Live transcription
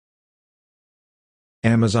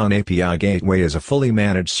Amazon API Gateway is a fully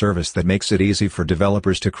managed service that makes it easy for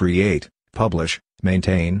developers to create, publish,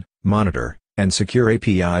 maintain, monitor, and secure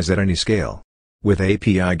APIs at any scale. With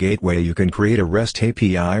API Gateway you can create a REST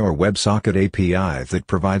API or WebSocket API that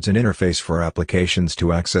provides an interface for applications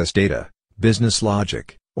to access data, business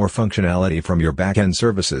logic, or functionality from your backend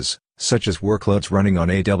services, such as workloads running on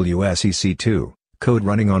AWS EC2, code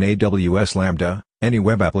running on AWS Lambda, any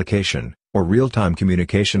web application, or real-time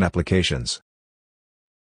communication applications.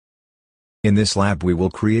 In this lab we will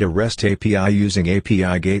create a REST API using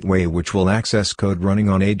API Gateway which will access code running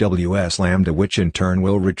on AWS Lambda, which in turn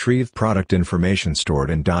will retrieve product information stored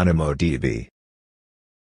in DynamoDB.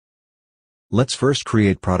 Let's first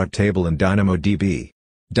create product table in DynamoDB.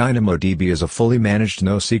 DynamoDB is a fully managed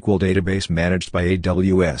NoSQL database managed by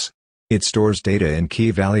AWS. It stores data in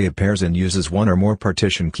key-value pairs and uses one or more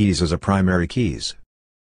partition keys as a primary keys.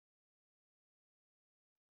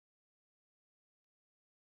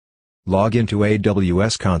 Log into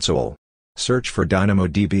AWS console. Search for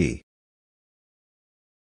DynamoDB.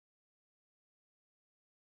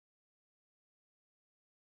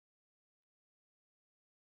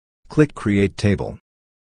 Click Create Table.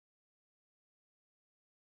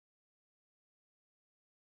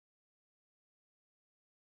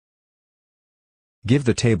 Give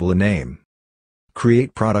the table a name.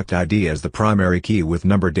 Create product ID as the primary key with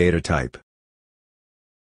number data type.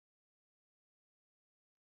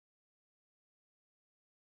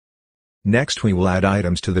 Next we will add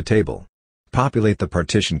items to the table. Populate the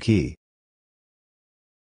partition key.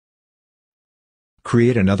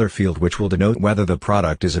 Create another field which will denote whether the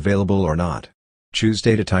product is available or not. Choose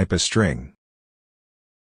data type as string.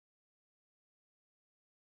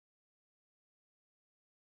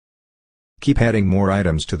 Keep adding more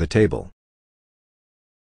items to the table.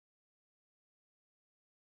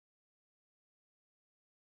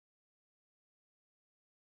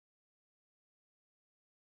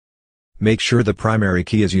 Make sure the primary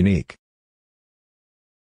key is unique.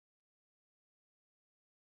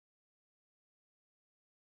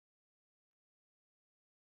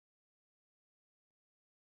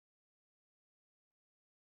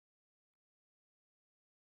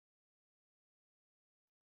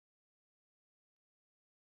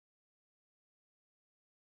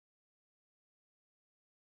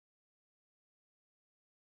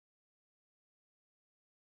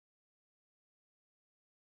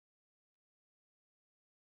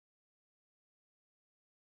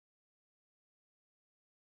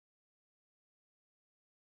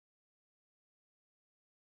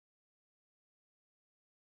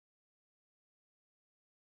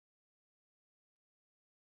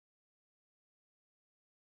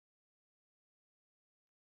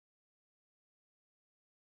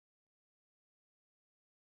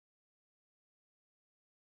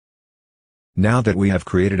 Now that we have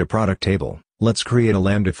created a product table, let's create a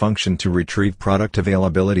Lambda function to retrieve product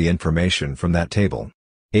availability information from that table.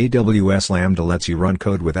 AWS Lambda lets you run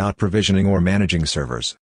code without provisioning or managing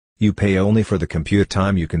servers. You pay only for the compute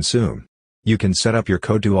time you consume. You can set up your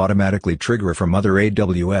code to automatically trigger from other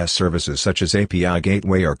AWS services such as API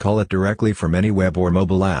Gateway or call it directly from any web or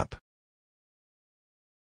mobile app.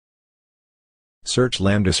 Search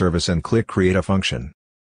Lambda service and click Create a function.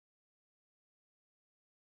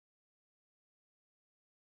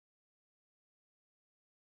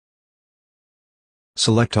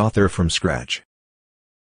 Select author from scratch.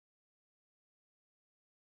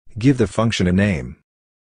 Give the function a name.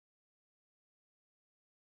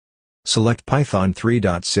 Select Python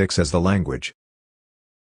 3.6 as the language.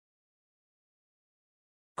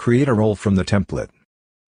 Create a role from the template.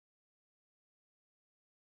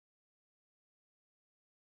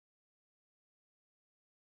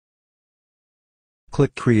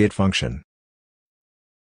 Click Create Function.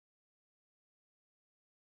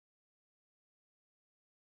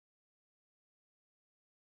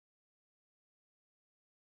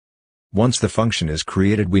 Once the function is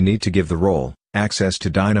created, we need to give the role access to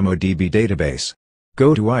DynamoDB database.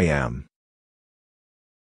 Go to IAM.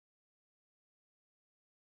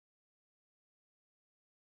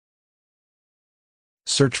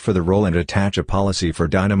 Search for the role and attach a policy for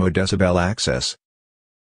DynamoDB access.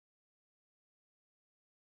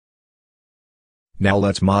 Now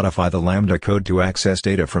let's modify the Lambda code to access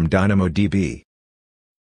data from DynamoDB.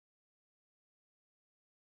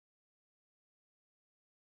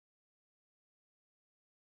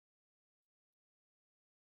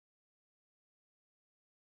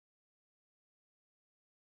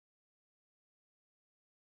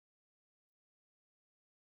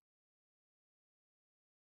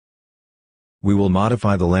 We will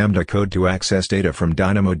modify the Lambda code to access data from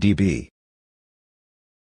DynamoDB.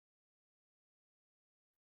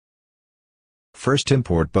 First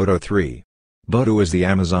import Boto 3. Boto is the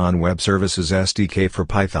Amazon Web Services SDK for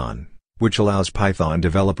Python, which allows Python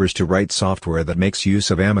developers to write software that makes use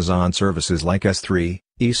of Amazon services like S3,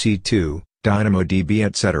 EC2, DynamoDB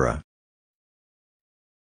etc.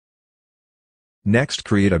 Next,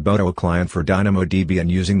 create a Boto client for DynamoDB and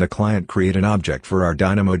using the client create an object for our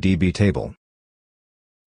DynamoDB table.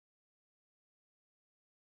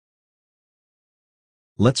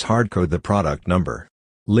 Let's hardcode the product number.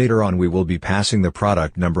 Later on we will be passing the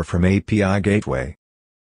product number from API Gateway.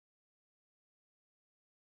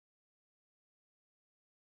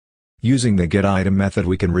 Using the getItem method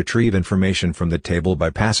we can retrieve information from the table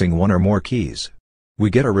by passing one or more keys.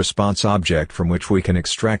 We get a response object from which we can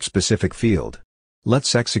extract specific field.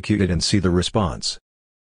 Let's execute it and see the response.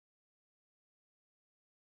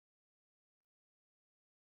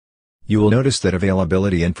 You will notice that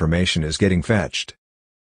availability information is getting fetched.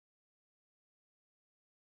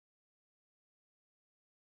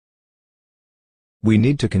 We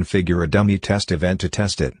need to configure a dummy test event to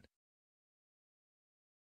test it.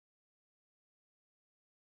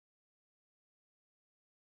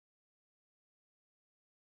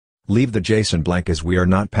 Leave the JSON blank as we are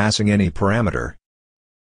not passing any parameter.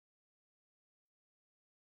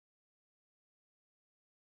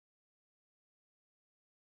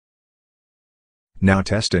 Now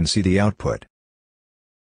test and see the output.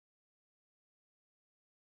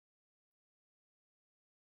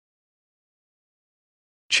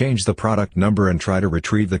 Change the product number and try to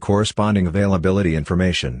retrieve the corresponding availability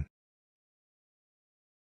information.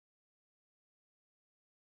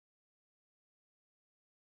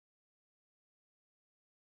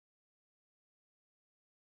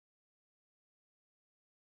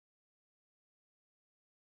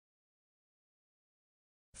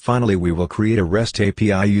 Finally, we will create a REST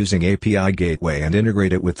API using API Gateway and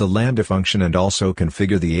integrate it with the Lambda function and also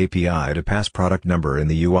configure the API to pass product number in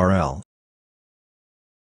the URL.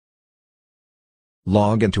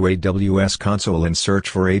 Log into AWS console and search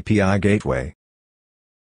for API Gateway.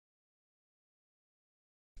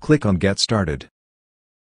 Click on Get Started.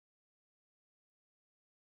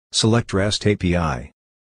 Select REST API.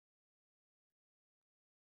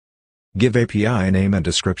 Give API a name and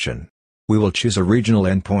description. We will choose a regional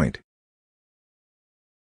endpoint.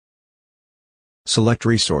 Select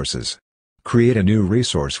Resources. Create a new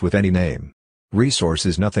resource with any name. Resource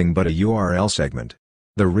is nothing but a URL segment.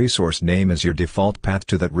 The resource name is your default path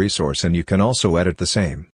to that resource and you can also edit the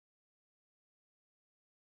same.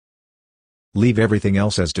 Leave everything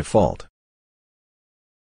else as default.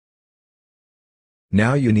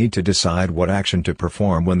 Now you need to decide what action to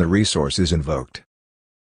perform when the resource is invoked.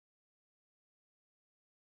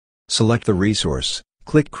 Select the resource,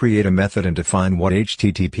 click Create a method and define what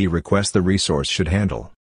HTTP request the resource should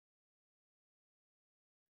handle.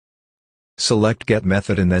 Select Get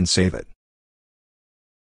method and then save it.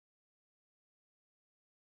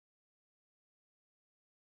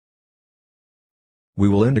 We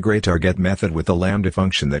will integrate our Get method with the Lambda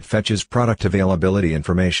function that fetches product availability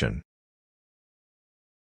information.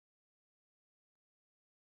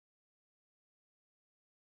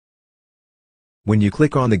 When you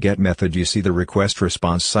click on the Get method you see the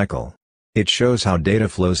request-response cycle. It shows how data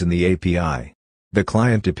flows in the API. The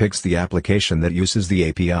client depicts the application that uses the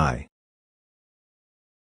API.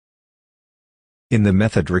 In the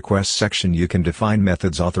Method Request section you can define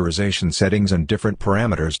methods authorization settings and different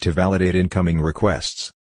parameters to validate incoming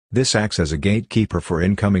requests. This acts as a gatekeeper for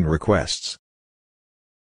incoming requests.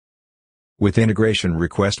 With Integration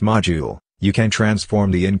Request module, you can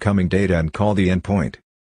transform the incoming data and call the endpoint.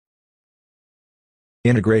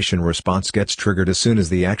 Integration response gets triggered as soon as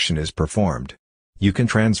the action is performed. You can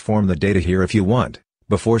transform the data here if you want,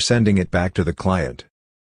 before sending it back to the client.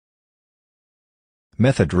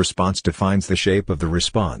 Method response defines the shape of the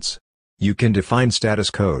response. You can define status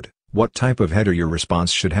code, what type of header your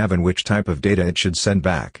response should have and which type of data it should send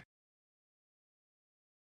back.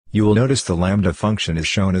 You will notice the Lambda function is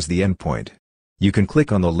shown as the endpoint. You can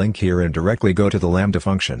click on the link here and directly go to the Lambda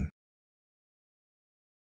function.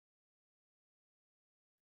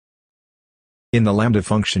 In the Lambda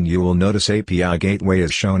function you will notice API Gateway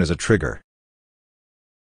is shown as a trigger.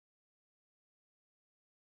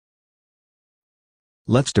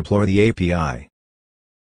 Let's deploy the API.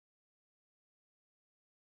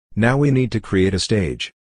 Now we need to create a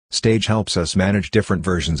stage. Stage helps us manage different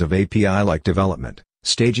versions of API like development,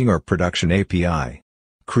 staging or production API.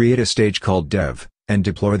 Create a stage called Dev, and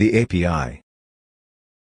deploy the API.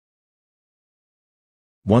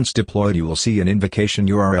 Once deployed you will see an invocation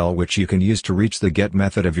URL which you can use to reach the GET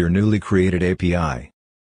method of your newly created API.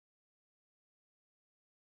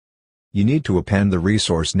 You need to append the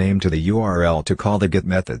resource name to the URL to call the get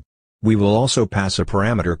method. We will also pass a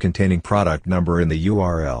parameter containing product number in the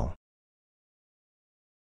URL.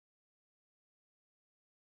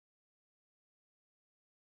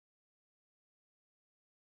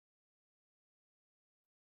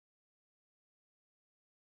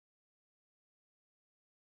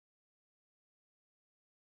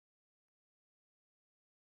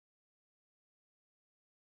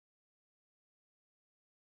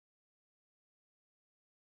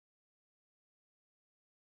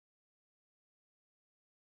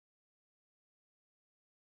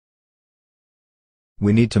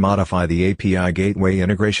 We need to modify the API Gateway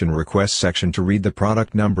Integration request section to read the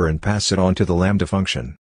product number and pass it on to the Lambda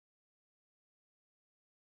function.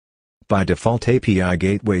 By default, API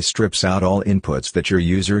Gateway strips out all inputs that your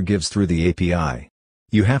user gives through the API.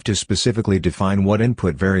 You have to specifically define what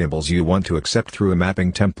input variables you want to accept through a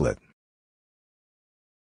mapping template.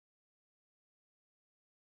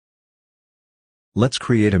 Let's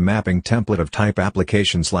create a mapping template of type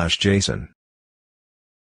application/JSON.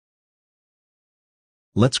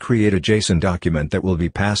 Let's create a JSON document that will be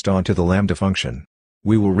passed on to the Lambda function.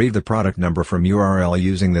 We will read the product number from URL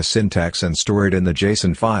using this syntax and store it in the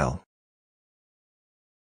JSON file.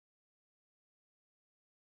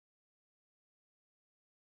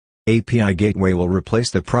 API Gateway will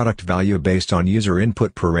replace the product value based on user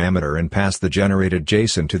input parameter and pass the generated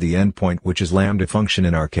JSON to the endpoint, which is Lambda function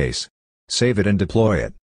in our case. Save it and deploy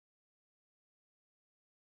it.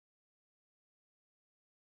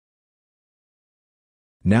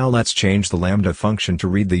 Now let's change the Lambda function to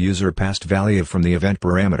read the user passed value from the event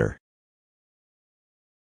parameter.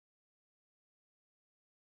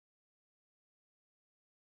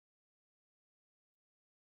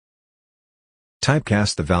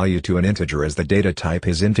 Typecast the value to an integer as the data type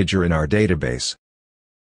is integer in our database.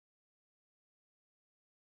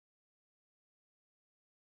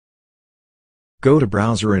 Go to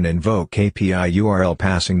browser and invoke API URL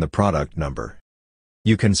passing the product number.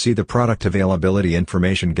 You can see the product availability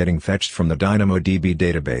information getting fetched from the DynamoDB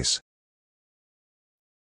database.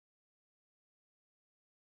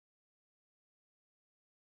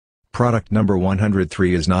 Product number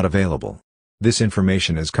 103 is not available. This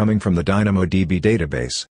information is coming from the DynamoDB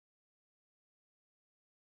database.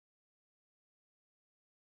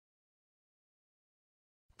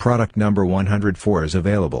 Product number 104 is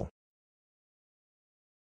available.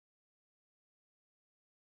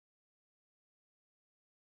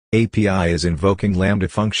 API is invoking Lambda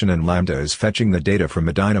function and Lambda is fetching the data from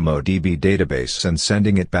a DynamoDB database and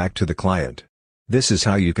sending it back to the client. This is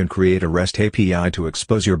how you can create a REST API to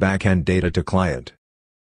expose your backend data to client.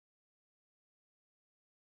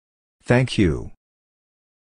 Thank you.